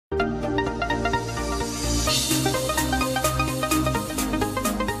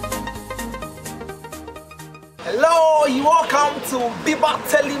you all come to Biba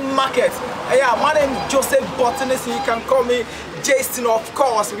Telemarket. Yeah, my name is Joseph Botanist. You can call me Jason, of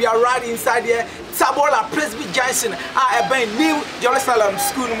course. We are right inside here. Tabola Presby Junction. I have New Jerusalem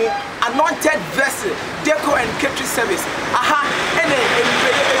School. Anointed vessel, Décor and Catering service. Aha,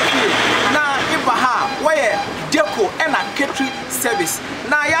 now Ibaha, where Décor and Catering service.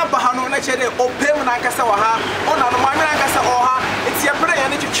 Now Yabaha no naturally open Nakasa Waha, on a Manakasa Oha. It's your prayer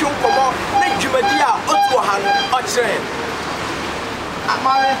and you choose for more. Let Jumadia Otuahan or train.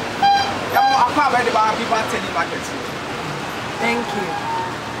 Thank you.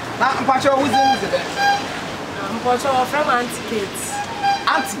 Now, I'm Pacho, who's in there? I'm Pacho from Auntie Kate.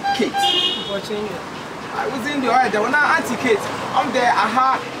 Auntie Kate? I was in the order. When I Auntie Kate, I'm there.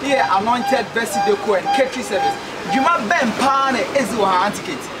 Aha, here, Anointed vessel Décor and Catering service. Juma Ben Pan is Auntie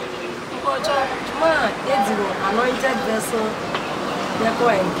Kate. Pacho, Juma, Anointed vessel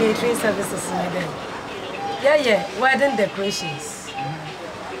Décor and Catering services. Yeah, wedding decorations.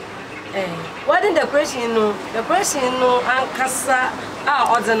 Wedding decoration no ankasa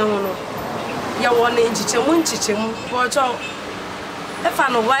order no ya won nchichemu pocho efa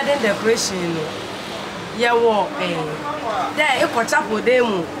no wedding decoration no ya wo there e ko chapel dey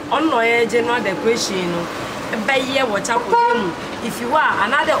mu onno ya general decoration no be ye wo chapel dey mu if you are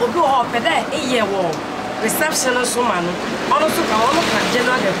another obi ho pe there e ye wo reception so ma no ono so ka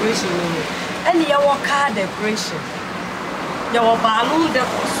general decoration no and ya wo car decoration. There were balloon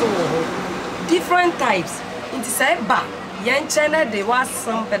decor, different types. It is a bar. Yan China, there was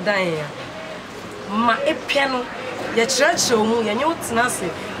some pedania. Ma a piano, your church show me, and you're Nasi,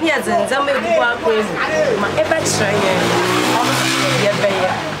 near the Zame Buba, my ebetra, your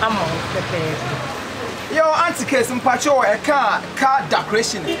bear, among the pair. Your Auntie Case and Pacho, a car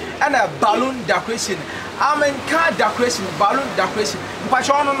decoration, and a balloon decoration. I mean, car decoration, balloon decoration.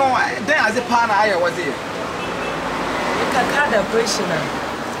 Pacho, no, then as a pan, I was here. Car decoration.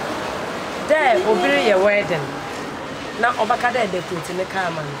 There will be a wedding. Now, Obakada decorate in the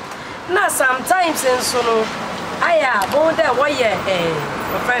car man. Now, sometimes in Sono, I have all that way a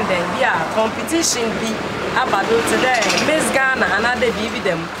friend and yeah, competition be about today. Miss Ghana, another baby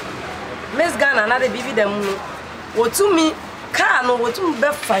them. Miss Ghana, another baby them. What to me, car no, what to be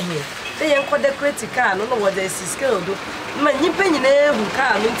for him. They ain't quite decorate car, no, what they see scale do. Man, you penny who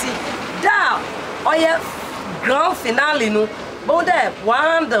car, minty. Down, oh yeah. Grand finale no, but there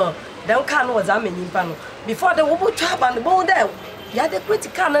wonder them can was in pano. Before the wood trap and the bow there, you had the pretty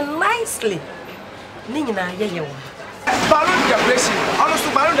cannon nicely. Nina, yeah, balloon decoration,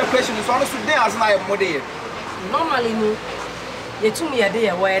 honestly, balloon decoration is honestly there as my model. Normally, no, you took me a day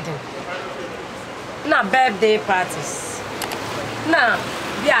a wedding. Now, birthday parties. Now,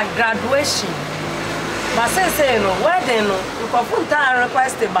 we are graduation. But say no, wedding no, you can put a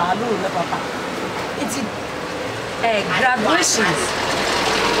request a balloon, papa. It's graduations.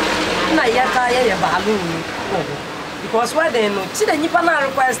 Na yaka ya balloon because why they know see the nipa na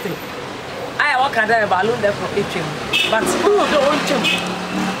requesting I work at a balloon there for HM but who don't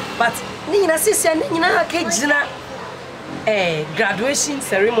but ni na sisi ni na ke gina graduation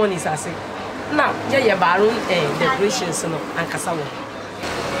ceremonies ase now ya balloon decorations no ankasa wo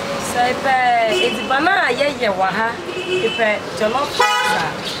say pe edibana ya wa ha ipe jollof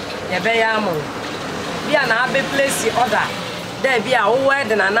rice ya be ya mo bia na be place order there be a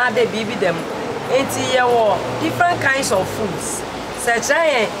wedding and another baby them different kinds of foods such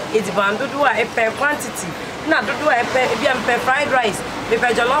as it's bandudu a per quantity na dudu a per fried rice me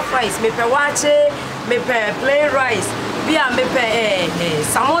per jollof rice me per wache me per plain rice bia me per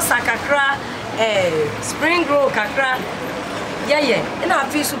samosa kakra spring roll kakra and I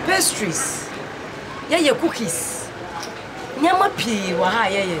feel pastries cookies nyama pii wa ha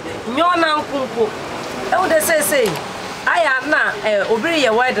nyona nkunko e dey say I am na obiri ye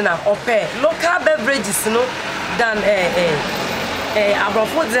wedding na ope local beverages no than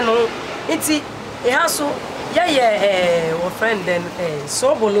abrofo de no enti e ha so wo friend den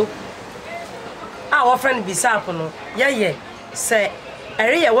sobolo wo friend bisap no say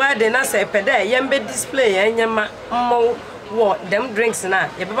ere ye wedding na say pede ye mbe display ye nyama mo wo them drinks na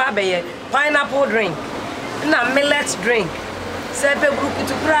ye baba be pineapple drink na millet drink say be group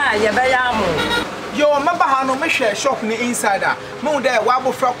to cry ye be ya mo. Yo, remember how no me share shop ni insider. Me there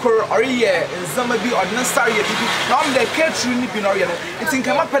wabo fracor or ye zama bi or necessary ye bi. Now I'm the catering ni bi no ye no. It's in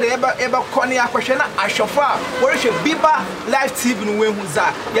kama pede eba koni akwhwe na ahwofa. Wori hwe Biba live TV no we hu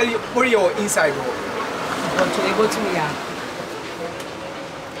za. Ye wori your inside go. Go to me ya.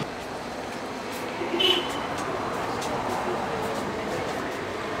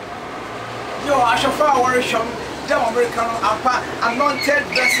 Yo, ahwofa wori shom. Dem American apa Anointed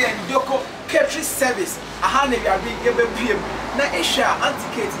vessel and Décor catering service aha na ya bi ebe piem na ehwa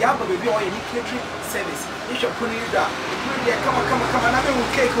anticate ya ba baby o ye catering service ehwa puni da puni kama na me hu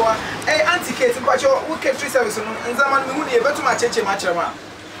cake wa anticate mpacho wo catering service no nzama no me hu ne yebetu ma cheche ma kirema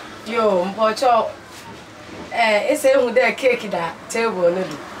yo mpacho ese hu de cake da table no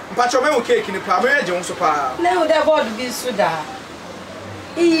do mpacho me hu cake ni pa me je hu so pa na hu de board bi suda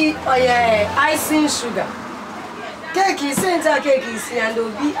oye icing sugar cake is center cake is and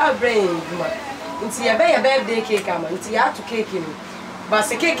obi abrain ma nti ya be birthday cake ama nti ya to cake ni ba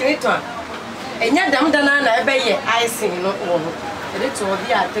se cake ni to enya dam dana na ebe ye icing no wo ho e to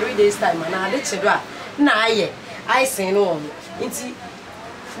obi a 3 days time na ade chedo a na aye icing no wo nti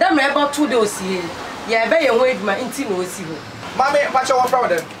dam na ebe 2 days ye ya ebe ye ho eduma nti na osi ho mama mpacho wo from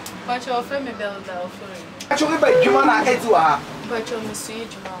them mpacho wo from me belda offering mpacho we ba djuma na edu a mpacho musu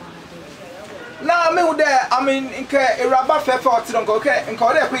eduma na me wo there I mean nke eraba fefe otiro nko okay nko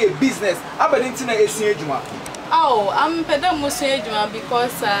wo there ko business abadi ntina esin eduma oh am peda musu eduma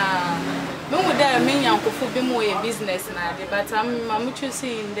because me wo there me yankofu bi mo ye business na de but am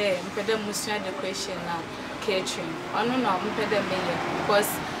choosing there peda musu decoration na catering ono na am peda me because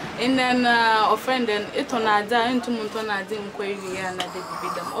in then offend then it on ada into montona de nkwiri ya na de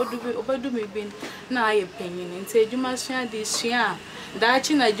bibidam obedu me bin na aye penyin nti eduma sua de sua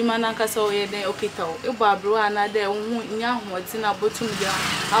dachi na eduma na kasa oye den okitaw ebo abro ana de hu nya hodi na botum dia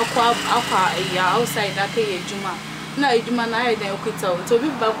akwa ya outside aka eduma na eduma na aye den okitaw to bi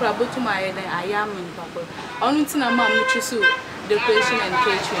bakura botum aye den ayamin papa onu nti na ma mchisu decoration and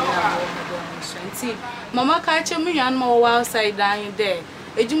catering na nti mama ka che me yan mo outside dan there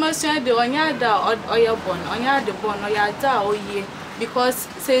ejuma sua de onya da oya bon onya de bon oya da oye because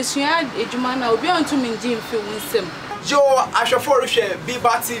say sua ejuma na obi on to me jim fi winsem yo ashafo rehwe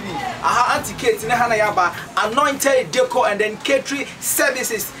Biba TV aha anticate ne hana yaba Anointed Décor and then catering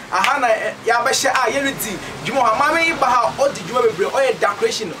services aha na yaba she yenidi djumo ha mama ba ha odi djumo bebre oye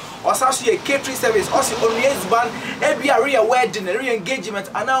decoration osaso ye catering service osi onuyes ban ebi are wedding re engagement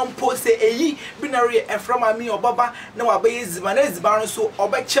ana mpo say eyi bi na re eframa mi obaba na wa ba yeziban eziban so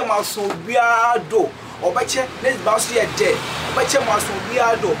obeche maso biado obeche neziban so ye de obeche maso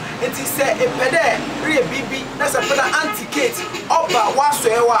biado enti se epede re bibi na se peda anticate oba waso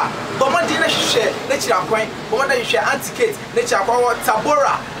ewa bomodi na hwehwe na kirakwan bomodi hwehwe anticate na kirakwan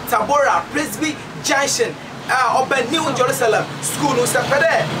tabora Presby Junction open New Jerusalem school no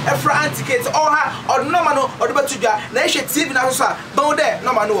sepede efra anticate oha odnoma no odebetudwa na ehwe TV na so a bon de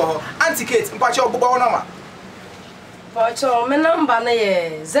noma no ho anticate mpache oboba wo noma pacho me number na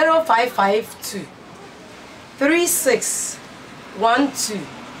ye 0552 361218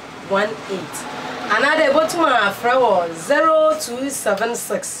 another botuma afra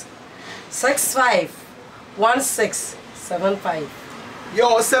 0276 651675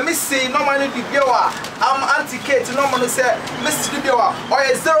 yo se me see no man bi biawa am anticate no man say mystery biawa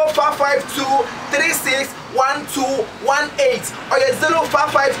or 0552 361218 or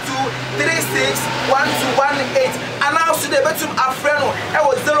 0552 361218 and now so dey betum afreno e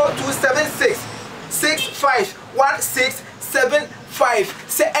was 0276 651675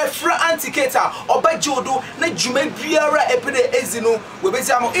 se efra anticator obajodo na djuma biara epede ezinu we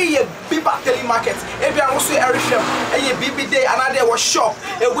bezi am eye Biba Telemarket e bia no so erehwem eye bibi day another was shop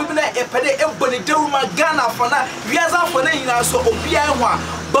e we bi na epede ebone deruma Ghana fana wiaza fana nyina so obia ho a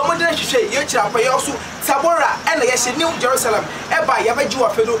bamode na hwehwe ye kira pa ye so tabora e na ye hye New Jerusalem e ba ye baji wa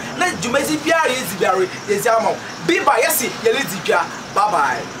fedo na djuma zi biara ezi biara ye zi am Biba yesi ye le didwa bye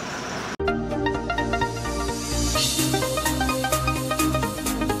bye.